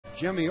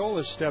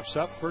Gemiola steps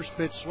up. First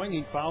pitch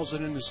swinging, fouls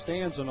it in the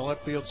stands on the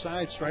left field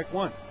side. Strike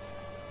one.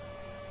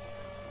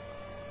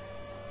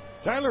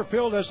 Tyler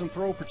Pill doesn't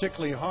throw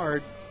particularly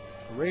hard.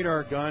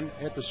 Radar gun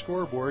at the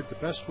scoreboard. The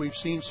best we've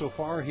seen so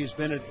far, he's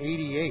been at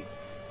 88.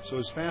 So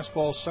his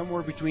fastball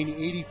somewhere between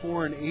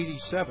 84 and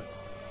 87.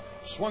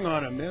 Swung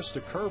on and missed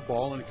a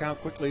curveball, and the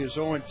count quickly is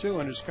 0-2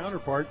 on his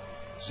counterpart,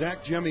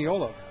 Zach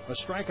Gemiola, a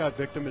strikeout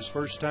victim his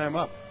first time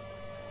up.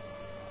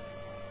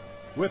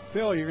 With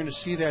Pill, you're going to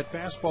see that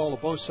fastball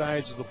to both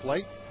sides of the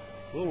plate.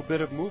 A little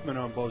bit of movement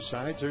on both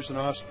sides. There's an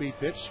off-speed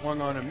pitch,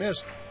 swung on and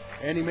missed.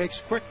 And he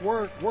makes quick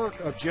work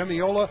of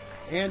Gemiola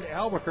and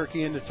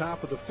Albuquerque in the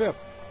top of the fifth.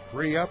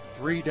 3 up,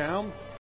 3 down.